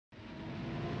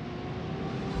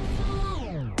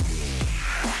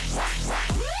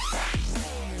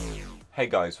Hey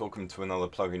guys, welcome to another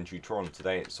plugin tutorial.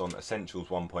 Today it's on Essentials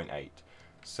 1.8.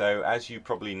 So as you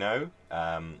probably know,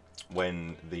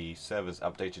 when the servers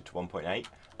updated to 1.8,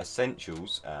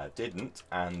 Essentials didn't,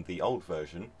 and the old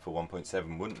version for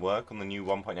 1.7 wouldn't work on the new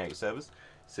 1.8 servers.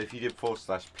 So if you did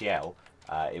 /pl,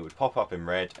 it would pop up in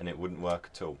red and it wouldn't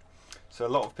work at all. So a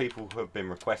lot of people have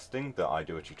been requesting that I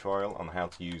do a tutorial on how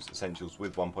to use Essentials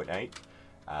with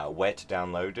 1.8, where to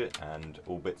download it, and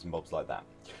all bits and bobs like that.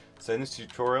 So in this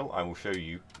tutorial I will show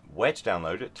you where to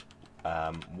download it,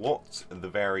 what the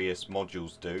various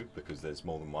modules do, because there's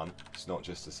more than one, it's not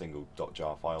just a single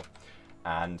 .jar file,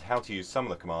 and how to use some of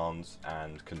the commands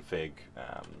and config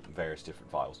various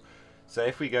different files. So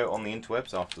if we go on the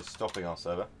interwebs after stopping our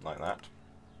server like that,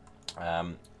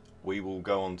 we will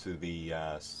go on to the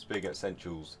Spig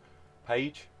Essentials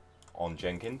page on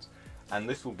Jenkins, and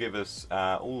this will give us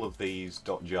all of these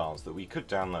 .jars that we could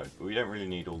download, but we don't really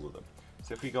need all of them.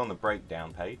 So if we go on the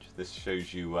breakdown page, this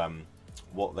shows you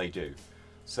what they do.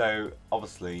 So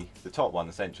obviously the top one,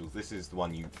 Essentials, this is the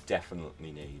one you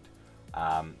definitely need.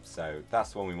 So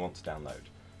that's the one we want to download.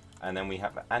 And then we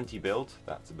have anti-build,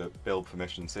 that's a build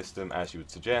permission system as you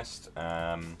would suggest.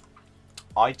 I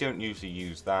don't usually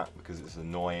use that because it's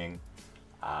annoying.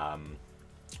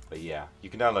 But yeah, you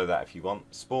can download that if you want.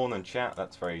 Spawn and chat,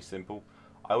 that's very simple.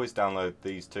 I always download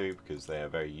these two because they are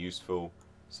very useful.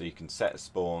 So you can set a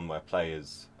spawn where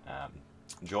players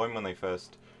join when they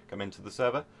first come into the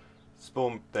server.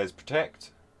 Spawn, there's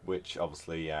protect, which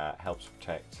obviously helps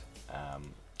protect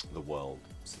the world,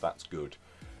 so that's good.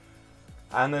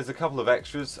 And there's a couple of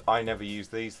extras. I never use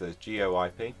these. There's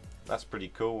GeoIP, that's pretty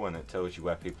cool, and it tells you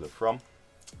where people are from.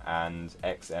 And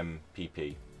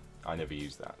XMPP, I never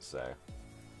use that, so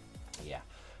yeah.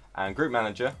 And Group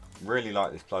Manager, really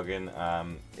like this plugin.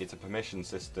 It's a permission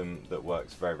system that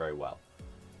works very, very well.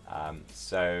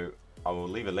 So I will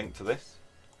leave a link to this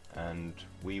and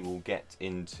we will get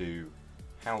into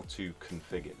how to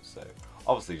configure it. So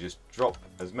obviously just drop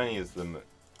as many of them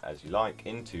as you like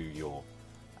into your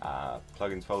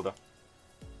plugins folder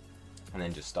and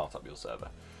then just start up your server.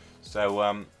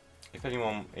 So if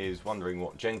anyone is wondering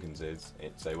what Jenkins is,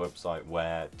 it's a website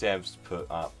where devs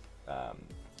put up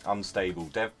unstable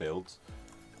dev builds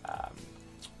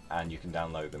and you can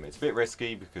download them. It's a bit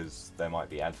risky because there might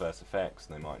be adverse effects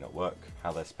and they might not work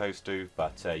how they're supposed to,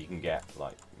 but you can get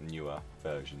like newer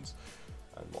versions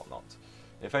and whatnot.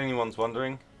 If anyone's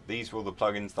wondering, these are all the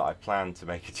plugins that I plan to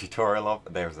make a tutorial of.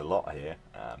 There's a lot here.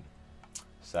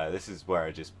 So this is where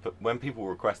I just put, when people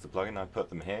request a plugin, I put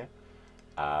them here.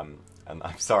 And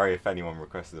I'm sorry if anyone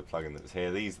requested a plugin that's here.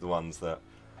 These are the ones that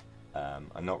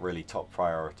are not really top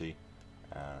priority,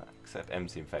 except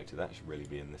MC Infected. That should really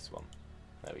be in this one.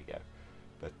 There we go.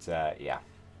 But yeah.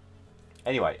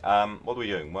 Anyway, what are we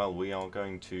doing? Well, we are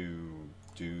going to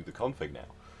do the config now.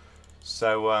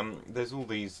 So there's all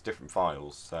these different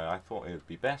files, so I thought it would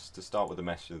be best to start with the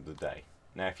message of the day.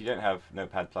 Now if you don't have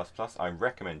Notepad++, I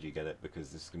recommend you get it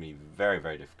because this is going to be very,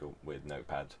 very difficult with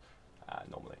Notepad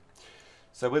normally.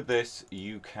 So with this,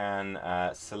 you can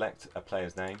select a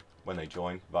player's name when they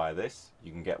join via this.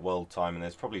 You can get world time, and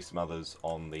there's probably some others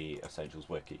on the Essentials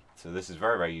wiki. So this is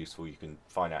very, very useful. You can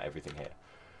find out everything here.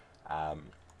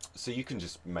 So you can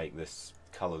just make this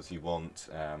colours you want.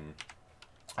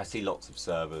 I see lots of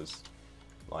servers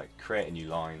like create a new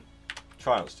line.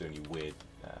 Try not to do any weird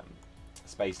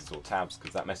spaces or tabs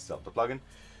because that messes up the plugin.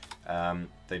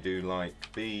 They do like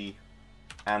B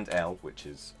and L, which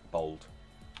is bold.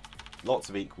 Lots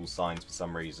of equal signs for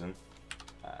some reason.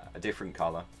 A different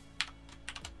colour,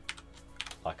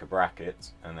 like a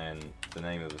bracket, and then the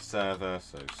name of the server,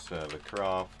 so server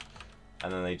craft,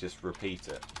 and then they just repeat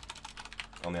it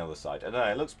on the other side. I don't know,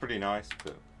 it looks pretty nice,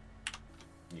 but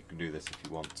you can do this if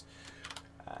you want.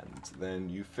 And then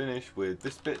you finish with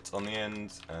this bit on the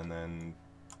end, and then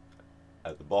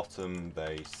at the bottom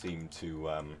they seem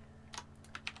to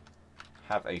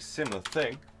have a similar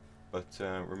thing, but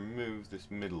remove this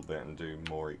middle bit and do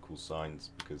more equal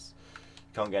signs because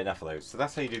you can't get enough of those. So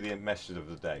that's how you do the message of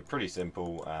the day. Pretty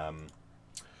simple.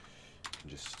 You can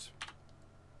just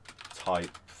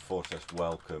type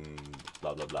 /welcome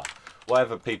blah blah blah,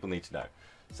 whatever people need to know.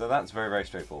 So that's very, very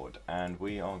straightforward, and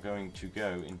we are going to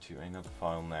go into another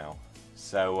file now.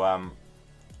 So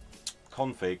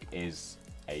config is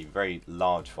a very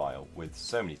large file with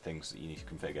so many things that you need to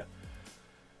configure.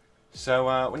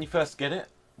 So when you first get it,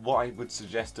 what I would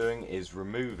suggest doing is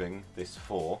removing this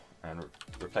 4 and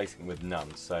replacing it with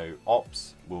none. So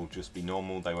ops will just be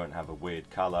normal, they won't have a weird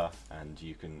colour, and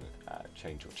you can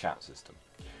change your chat system.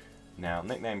 Now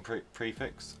nickname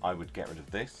prefix, I would get rid of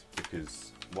this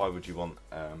because why would you want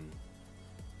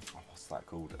what's that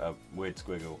called, a weird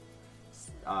squiggle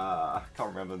I can't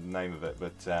remember the name of it,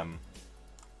 but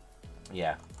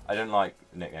yeah, I don't like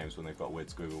nicknames when they've got a weird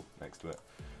squiggle next to it.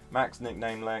 Max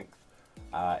nickname length.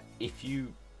 If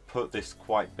you put this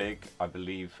quite big, I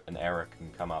believe an error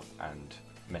can come up and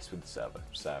mess with the server,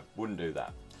 so wouldn't do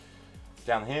that.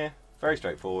 Down here, very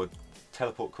straightforward.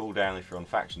 Teleport cooldown if you're on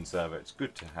faction server. It's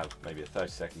good to have maybe a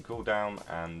 30-second cooldown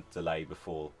and delay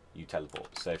before you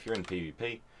teleport. So if you're in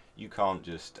PvP, you can't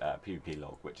just PvP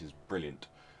log, which is brilliant.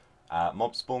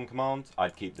 Mob spawn command,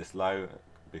 I'd keep this low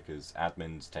because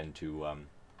admins tend to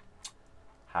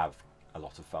have a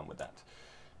lot of fun with that.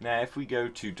 Now if we go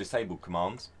to disable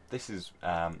commands, this is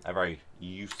a very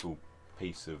useful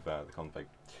piece of the config.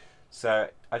 So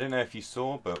I don't know if you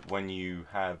saw, but when you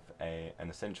have an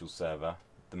Essentials server,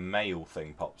 the mail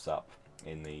thing pops up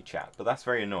in the chat, but that's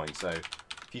very annoying. So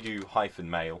if you do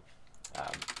 -mail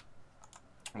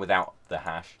without the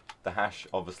hash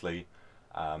obviously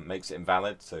makes it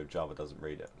invalid, so Java doesn't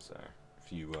read it. So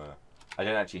if you I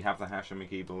don't actually have the hash on my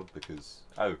keyboard because,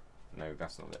 oh no,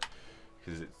 that's not it,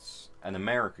 because it's an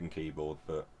American keyboard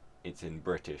but it's in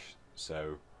British,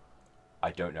 so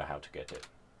I don't know how to get it,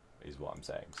 is what I'm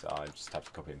saying. So I just have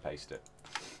to copy and paste it.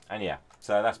 And yeah,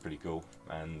 so that's pretty cool.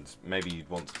 And maybe you'd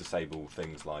want to disable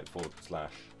things like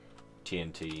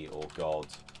 /TNT or God,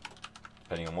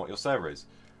 depending on what your server is.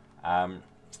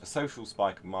 Social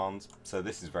spy commands. So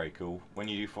this is very cool. When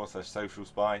you do /social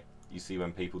spy, you see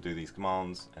when people do these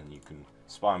commands, and you can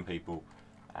spy on people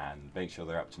and make sure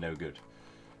they're up to no good.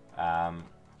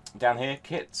 Down here,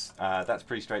 kits. That's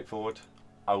pretty straightforward.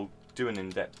 I'll do an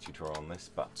in-depth tutorial on this,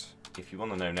 but if you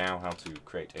want to know now how to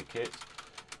create a kit,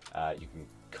 you can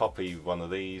copy one of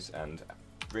these and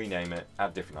rename it,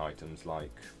 add different items like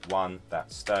 1,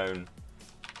 that's stone,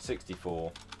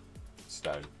 64,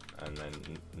 stone, and then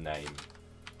name,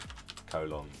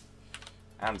 colon,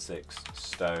 and 6,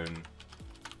 stone.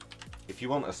 If you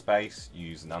want a space,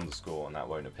 use an underscore and that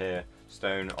won't appear.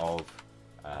 Stone of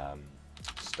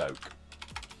Stoke.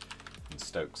 And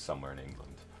Stoke's somewhere in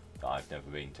England that I've never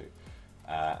been to.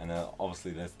 And then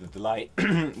obviously there's the delay,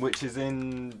 which is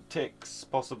in ticks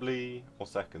possibly, or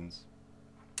seconds.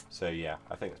 So yeah,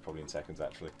 I think it's probably in seconds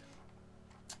actually.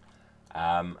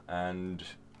 And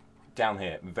down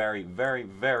here, very, very,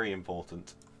 very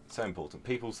important. So important.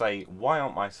 People say, why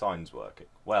aren't my signs working?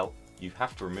 Well, you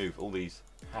have to remove all these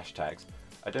hashtags.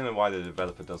 I don't know why the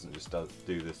developer doesn't just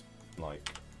do this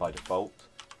like by default,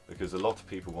 because a lot of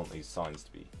people want these signs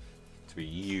to be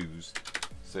used.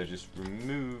 So just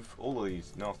remove all of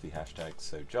these nasty hashtags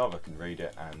so Java can read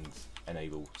it and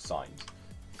enable signs.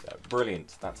 So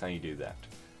brilliant, that's how you do that.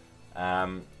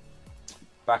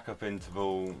 Backup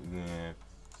interval, yeah,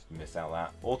 miss out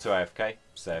that. Auto AFK,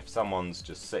 so if someone's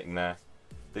just sitting there,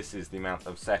 this is the amount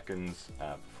of seconds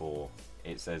before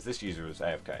it says this user is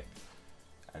AFK.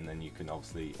 And then you can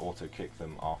obviously auto kick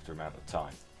them after amount of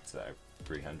time. So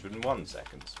 301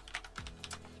 seconds.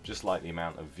 Just like the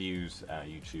amount of views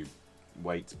YouTube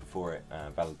waits before it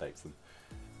validates them.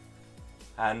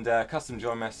 And custom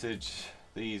join message,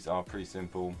 these are pretty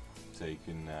simple. So you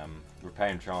can repair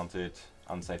enchanted,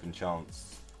 unsafe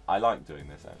enchants. I like doing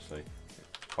this actually,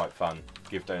 it's quite fun.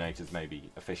 Give donators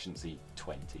maybe efficiency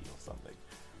 20 or something.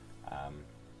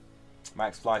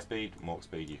 Max fly speed, walk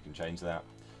speed, you can change that.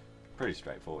 Pretty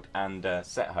straightforward. And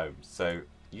set homes. So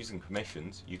using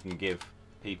permissions, you can give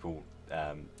people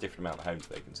different amount of homes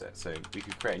they can set. So we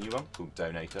could create a new one called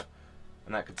donator,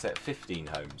 and that could set 15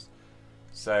 homes.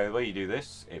 So the way you do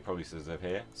this, it probably says over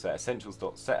here, so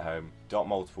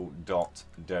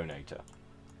essentials.sethome.multiple.donator,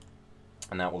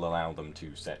 and that will allow them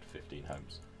to set 15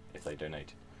 homes if they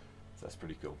donate. So that's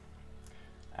pretty cool.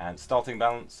 And starting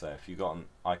balance, so if you've got an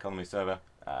economy server,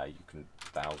 you can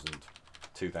 1,000,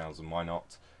 2,000, why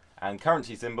not? And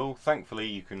currency symbol, thankfully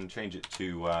you can change it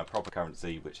to proper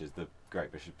currency, which is the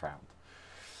Great British Pound.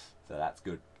 So that's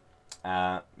good.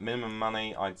 Minimum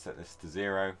money, I'd set this to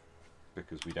 0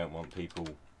 because we don't want people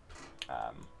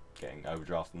getting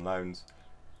overdraft and loans.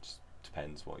 Just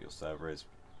depends what your server is.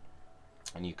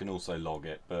 And you can also log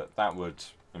it, but that would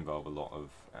involve a lot of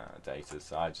data,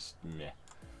 so I just meh,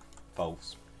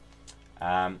 false.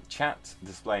 Chat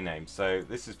display name, so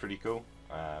this is pretty cool.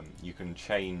 You can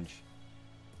change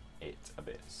it a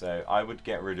bit, so I would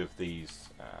get rid of these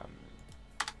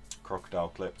crocodile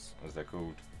clips, as they're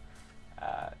called,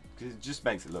 because it just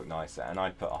makes it look nicer. And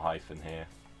I'd put a hyphen here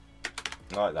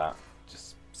like that,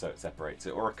 just so it separates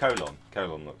it, or a colon.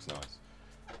 Colon looks nice.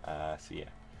 So yeah,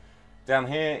 down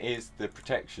here is the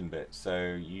protection bit,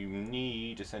 so you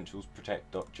need essentials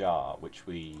protect.jar, which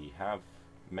we have,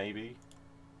 maybe.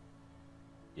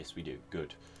 Yes, we do.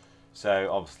 Good.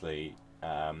 So obviously,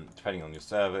 depending on your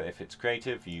server, if it's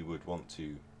creative, you would want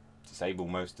to disable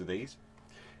most of these.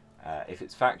 If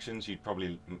it's factions, you'd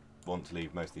probably want to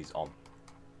leave most of these on.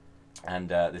 And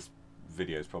this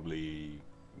video is probably,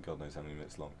 God knows how many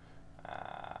minutes long.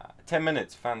 10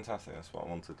 minutes, fantastic, that's what I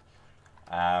wanted.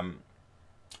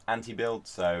 Anti-build,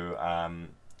 so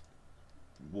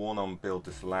warn on build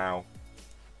disallow.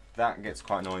 That gets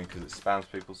quite annoying because it spams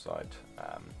people, so I'd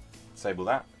disable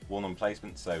that. Warn on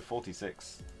placement, so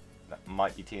 46, that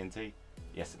might be TNT.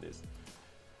 Yes, it is.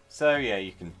 So yeah,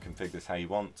 you can configure this how you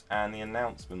want. And the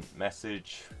announcement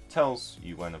message tells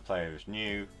you when a player is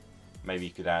new. Maybe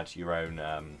you could add your own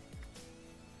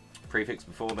prefix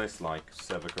before this, like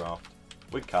servercraft,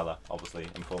 with colour, obviously,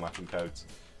 and formatting codes.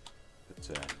 But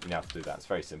you don't have to do that, it's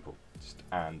very simple. Just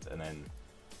and then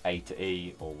A to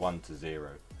E or 1 to 0.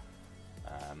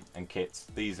 And kits,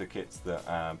 these are kits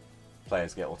that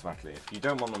players get automatically. If you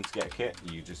don't want them to get a kit,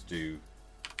 you just do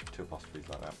 2 apostrophes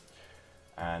like that.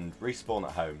 And respawn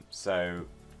at home. So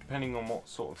depending on what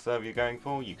sort of server you're going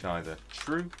for, you can either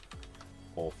true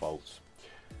or false.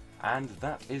 And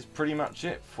that is pretty much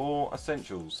it for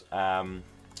Essentials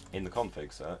in the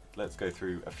config. So let's go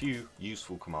through a few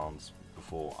useful commands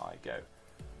before I go.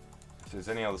 If there's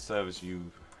any other servers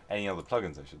any other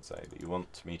plugins I should say, that you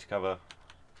want me to cover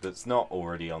that's not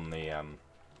already on the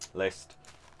list,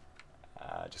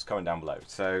 just comment down below.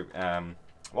 So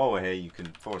while we're here, you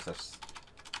can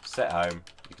set home,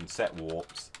 you can set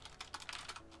warps,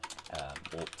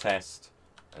 warp test,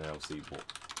 and obviously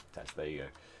warp test, there you go.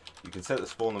 You can set the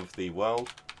spawn of the world,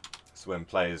 so when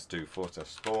players do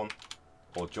 /spawn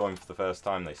or join for the first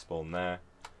time, they spawn there.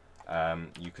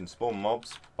 You can spawn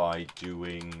mobs by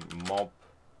doing mob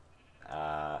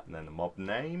and then the mob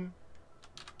name,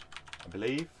 I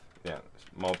believe. Yeah,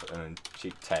 mob and then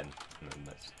sheep 10, and then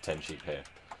there's 10 sheep here.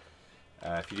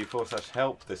 If you do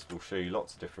 /help, this will show you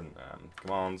lots of different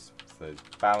commands. So there's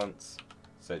balance,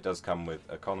 so it does come with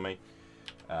economy.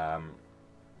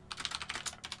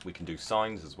 We can do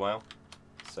signs as well.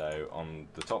 So on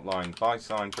the top line, buy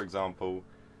sign for example,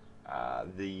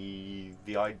 the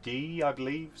ID I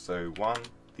believe, so 1,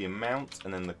 the amount,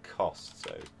 and then the cost.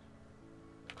 So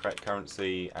correct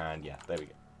currency, and yeah, there we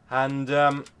go. And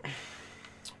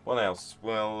what else?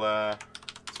 Well,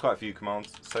 there's quite a few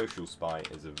commands. Social spy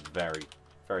is a very,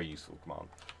 very useful command.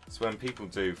 So when people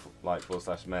do like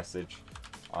 /message,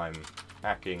 I'm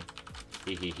hacking,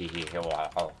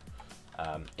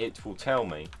 it will tell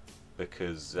me,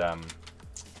 because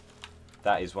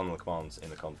that is one of the commands in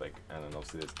the config. And then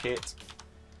obviously there's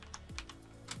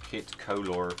kit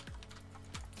color.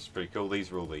 It's pretty cool.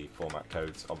 These are all the format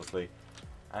codes, obviously.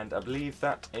 And I believe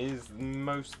that is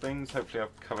most things. Hopefully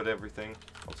I've covered everything.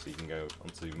 Obviously you can go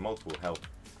onto multiple help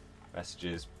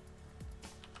messages.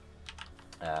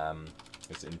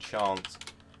 There's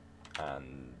enchant,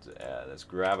 and let's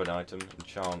grab an item,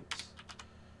 enchant,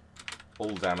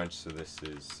 all damage, so this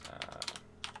is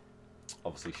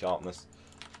obviously sharpness.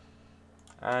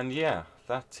 And yeah,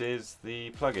 that is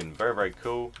the plugin. Very, very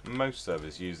cool. Most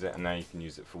servers use it, and now you can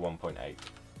use it for 1.8.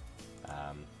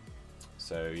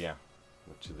 So yeah.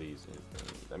 Which of these is,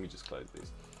 let me just close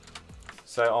these.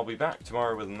 So I'll be back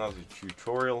tomorrow with another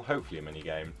tutorial, hopefully a mini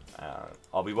game.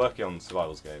 I'll be working on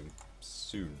survivals game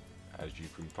soon, as you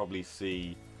can probably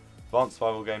see. Advanced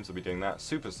survival games, I'll be doing that.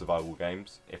 Super survival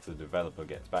games, if the developer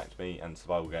gets back to me, and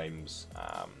survival games,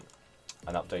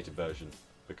 an updated version,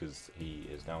 because he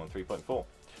is now on 3.4.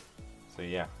 So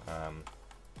yeah,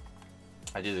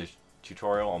 I did a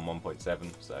tutorial on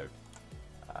 1.7, so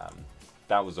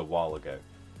that was a while ago.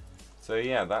 So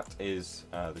yeah, that is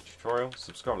the tutorial.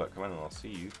 Subscribe, like, comment, and I'll see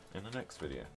you in the next video.